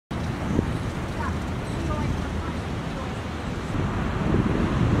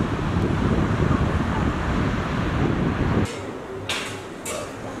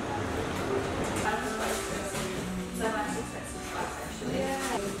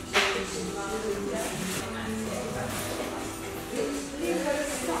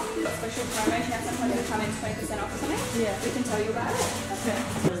special promotion now. Sometimes we come in 20% off or something. Yeah. We can tell you about it.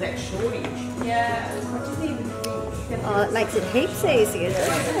 Okay. Was that shortage? Yeah. What do you think? Oh, it makes it heaps easier,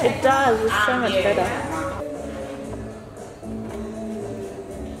 doesn't it? It does. It's so much better.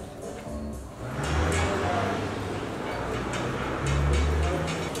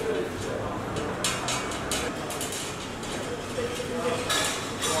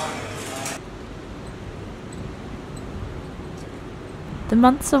 The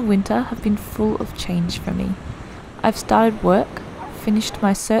months of winter have been full of change for me. I've started work, finished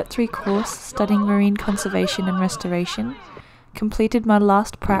my Cert 3 course studying marine conservation and restoration, completed my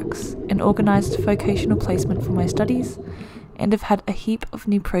last pracs and organised vocational placement for my studies, and have had a heap of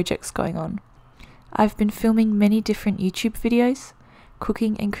new projects going on. I've been filming many different YouTube videos,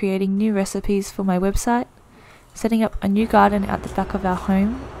 cooking and creating new recipes for my website, setting up a new garden at the back of our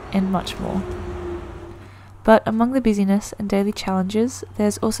home, and much more. But among the busyness and daily challenges,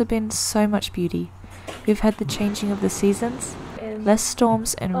 there's also been so much beauty. We've had the changing of the seasons, less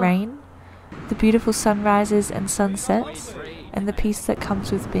storms and rain, the beautiful sunrises and sunsets, and the peace that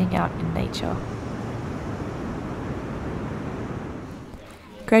comes with being out in nature.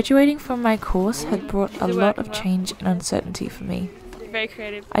 Graduating from my course had brought a lot of change and uncertainty for me. Very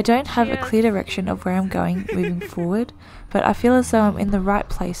creative. I don't have a clear direction of where I'm going moving forward, but I feel as though I'm in the right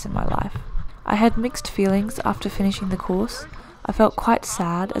place in my life. I had mixed feelings after finishing the course. I felt quite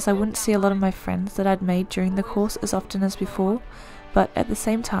sad as I wouldn't see a lot of my friends that I'd made during the course as often as before, but at the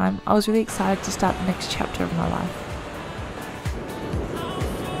same time I was really excited to start the next chapter of my life.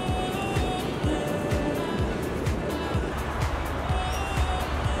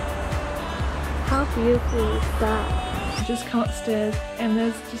 How beautiful is that? You just come upstairs and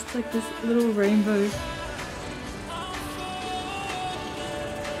there's just like this little rainbow.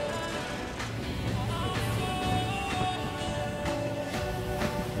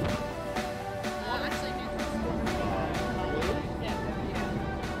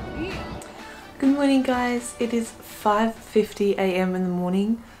 Good morning guys, it is 5:50 AM in the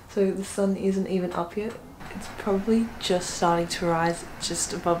morning, so the sun isn't even up yet. It's probably just starting to rise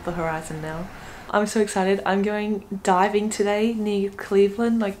just above the horizon now. I'm so excited. I'm going diving today near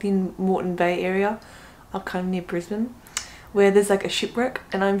Cleveland, like in Moreton Bay area, up kind of near Brisbane, where there's like a shipwreck,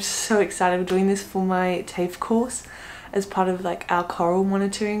 and I'm so excited. We're doing this for my TAFE course as part of like our coral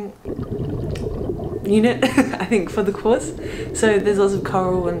monitoring unit, I think, for the course. So there's lots of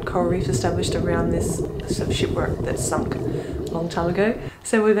coral and coral reefs established around this sort of shipwreck that sunk a long time ago.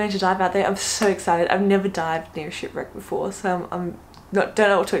 So we're going to dive out there. I'm so excited. I've never dived near a shipwreck before, so don't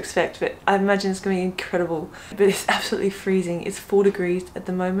know what to expect, but I imagine it's going to be incredible. But it's absolutely freezing. It's 4 degrees at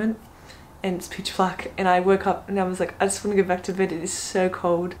the moment and it's pitch black, and I woke up and I was like, I just want to go back to bed. It is so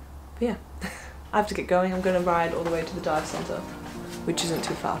cold. But yeah, I have to get going. I'm going to ride all the way to the dive centre, which isn't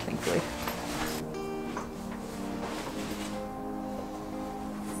too far, thankfully.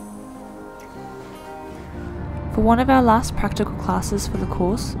 For one of our last practical classes for the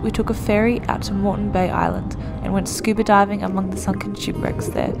course, we took a ferry out to Moreton Bay Island and went scuba diving among the sunken shipwrecks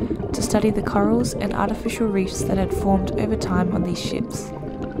there to study the corals and artificial reefs that had formed over time on these ships.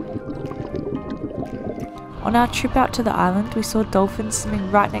 On our trip out to the island, we saw dolphins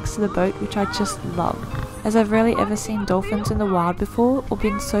swimming right next to the boat, which I just love, as I've rarely ever seen dolphins in the wild before or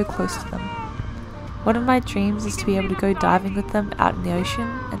been so close to them. One of my dreams is to be able to go diving with them out in the ocean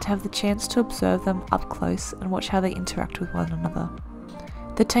and to have the chance to observe them up close and watch how they interact with one another.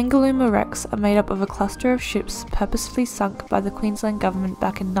 The Tangalooma wrecks are made up of a cluster of ships purposefully sunk by the Queensland government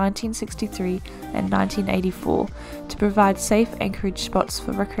back in 1963 and 1984 to provide safe anchorage spots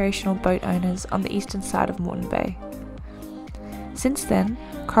for recreational boat owners on the eastern side of Moreton Bay. Since then,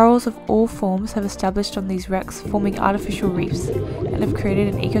 corals of all forms have established on these wrecks, forming artificial reefs, and have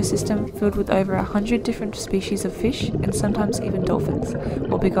created an ecosystem filled with over 100 different species of fish and sometimes even dolphins,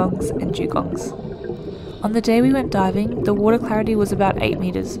 wobbegongs and dugongs. On the day we went diving, the water clarity was about 8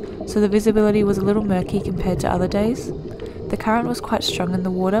 meters, so the visibility was a little murky compared to other days. The current was quite strong in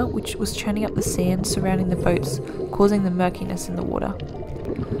the water, which was churning up the sand surrounding the boats, causing the murkiness in the water.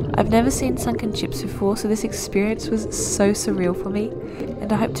 I've never seen sunken ships before, so this experience was so surreal for me,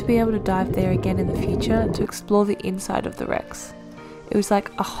 and I hope to be able to dive there again in the future to explore the inside of the wrecks. It was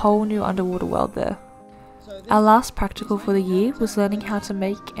like a whole new underwater world there. Our last practical for the year was learning how to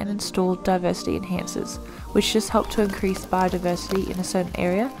make and install diversity enhancers, which just help to increase biodiversity in a certain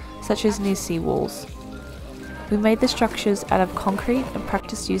area, such as near seawalls. We made the structures out of concrete and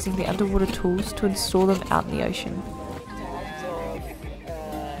practiced using the underwater tools to install them out in the ocean.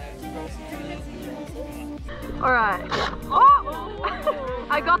 Alright. Oh!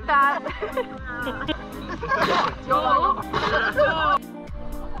 I got that!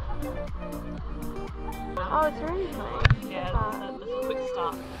 Oh, it's already playing. Yeah, that's a quick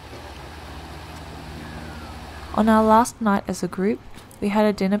start. On our last night as a group, we had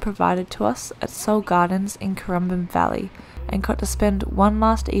a dinner provided to us at Seoul Gardens in Currumbin Valley and got to spend one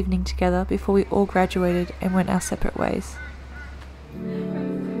last evening together before we all graduated and went our separate ways.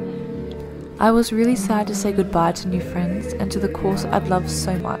 I was really sad to say goodbye to new friends and to the course I'd loved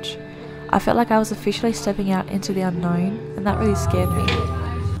so much. I felt like I was officially stepping out into the unknown, and that really scared me.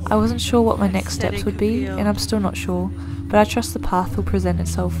 I wasn't sure what my next steps would be, and I'm still not sure, but I trust the path will present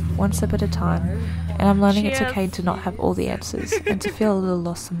itself one step at a time, and I'm learning it's okay to not have all the answers and to feel a little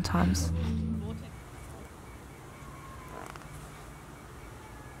lost sometimes.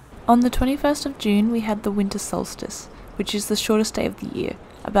 On the 21st of June we had the winter solstice, which is the shortest day of the year,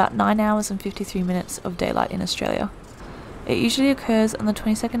 about 9 hours and 53 minutes of daylight in Australia. It usually occurs on the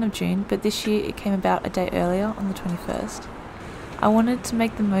 22nd of June, but this year it came about a day earlier on the 21st. I wanted to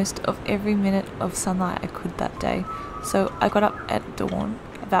make the most of every minute of sunlight I could that day, so I got up at dawn,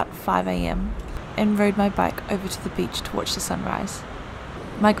 about 5 AM, and rode my bike over to the beach to watch the sunrise.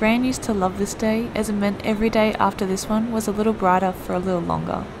 My gran used to love this day, as it meant every day after this one was a little brighter for a little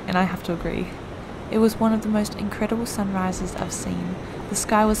longer, and I have to agree. It was one of the most incredible sunrises I've seen. The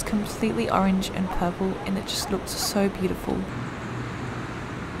sky was completely orange and purple, and it just looked so beautiful.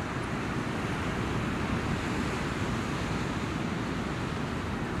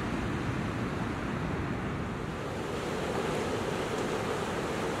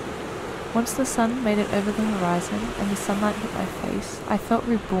 Once the sun made it over the horizon and the sunlight hit my face, I felt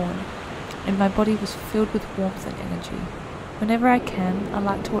reborn, and my body was filled with warmth and energy. Whenever I can, I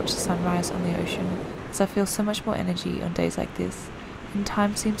like to watch the sunrise on the ocean, as I feel so much more energy on days like this, and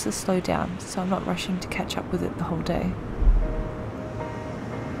time seems to slow down, so I'm not rushing to catch up with it the whole day.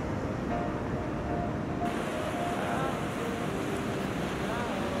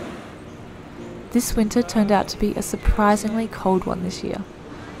 This winter turned out to be a surprisingly cold one this year.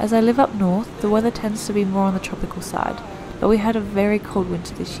 As I live up north, the weather tends to be more on the tropical side, but we had a very cold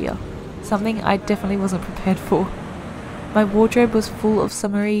winter this year, something I definitely wasn't prepared for. My wardrobe was full of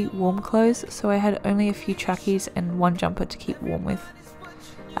summery warm clothes, so I had only a few trackies and one jumper to keep warm with.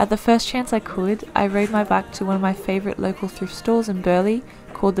 At the first chance I could, I rode my bike to one of my favourite local thrift stores in Burleigh,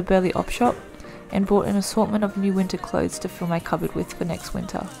 called the Burleigh Op Shop, and bought an assortment of new winter clothes to fill my cupboard with for next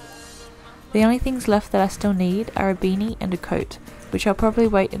winter. The only things left that I still need are a beanie and a coat, which I'll probably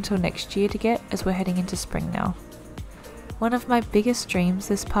wait until next year to get, as we're heading into spring now. One of my biggest dreams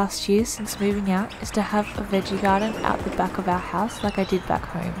this past year since moving out is to have a veggie garden out the back of our house like I did back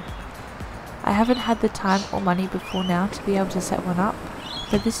home. I haven't had the time or money before now to be able to set one up,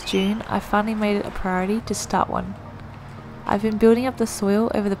 but this June I finally made it a priority to start one. I've been building up the soil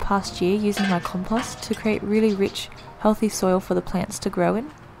over the past year using my compost to create really rich, healthy soil for the plants to grow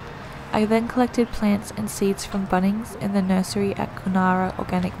in. I then collected plants and seeds from Bunnings in the nursery at Kunara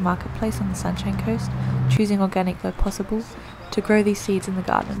Organic Marketplace on the Sunshine Coast, choosing organic where possible, to grow these seeds in the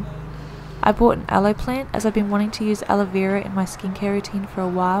garden. I bought an aloe plant as I've been wanting to use aloe vera in my skincare routine for a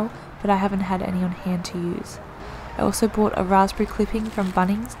while, but I haven't had any on hand to use. I also bought a raspberry clipping from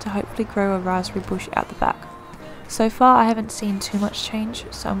Bunnings to hopefully grow a raspberry bush out the back. So far I haven't seen too much change,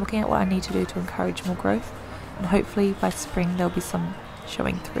 so I'm looking at what I need to do to encourage more growth, and hopefully by spring there'll be some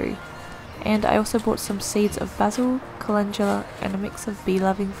showing through. And I also bought some seeds of basil, calendula, and a mix of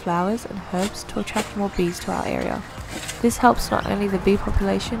bee-loving flowers and herbs to attract more bees to our area. This helps not only the bee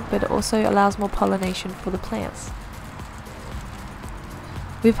population, but it also allows more pollination for the plants.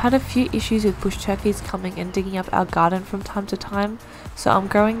 We've had a few issues with bush turkeys coming and digging up our garden from time to time, so I'm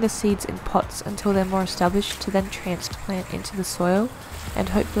growing the seeds in pots until they're more established to then transplant into the soil, and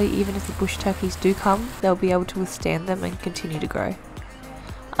hopefully even if the bush turkeys do come, they'll be able to withstand them and continue to grow.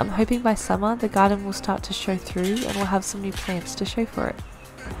 I'm hoping by summer the garden will start to show through and we'll have some new plants to show for it.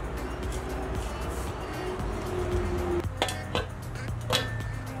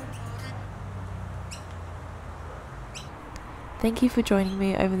 Thank you for joining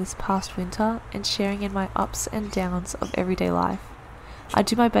me over this past winter and sharing in my ups and downs of everyday life. I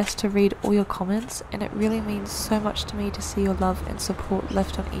do my best to read all your comments, and it really means so much to me to see your love and support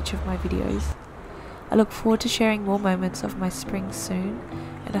left on each of my videos. I look forward to sharing more moments of my spring soon,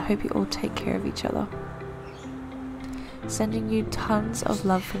 and I hope you all take care of each other. Sending you tons of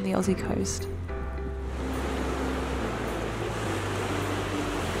love from the Aussie coast.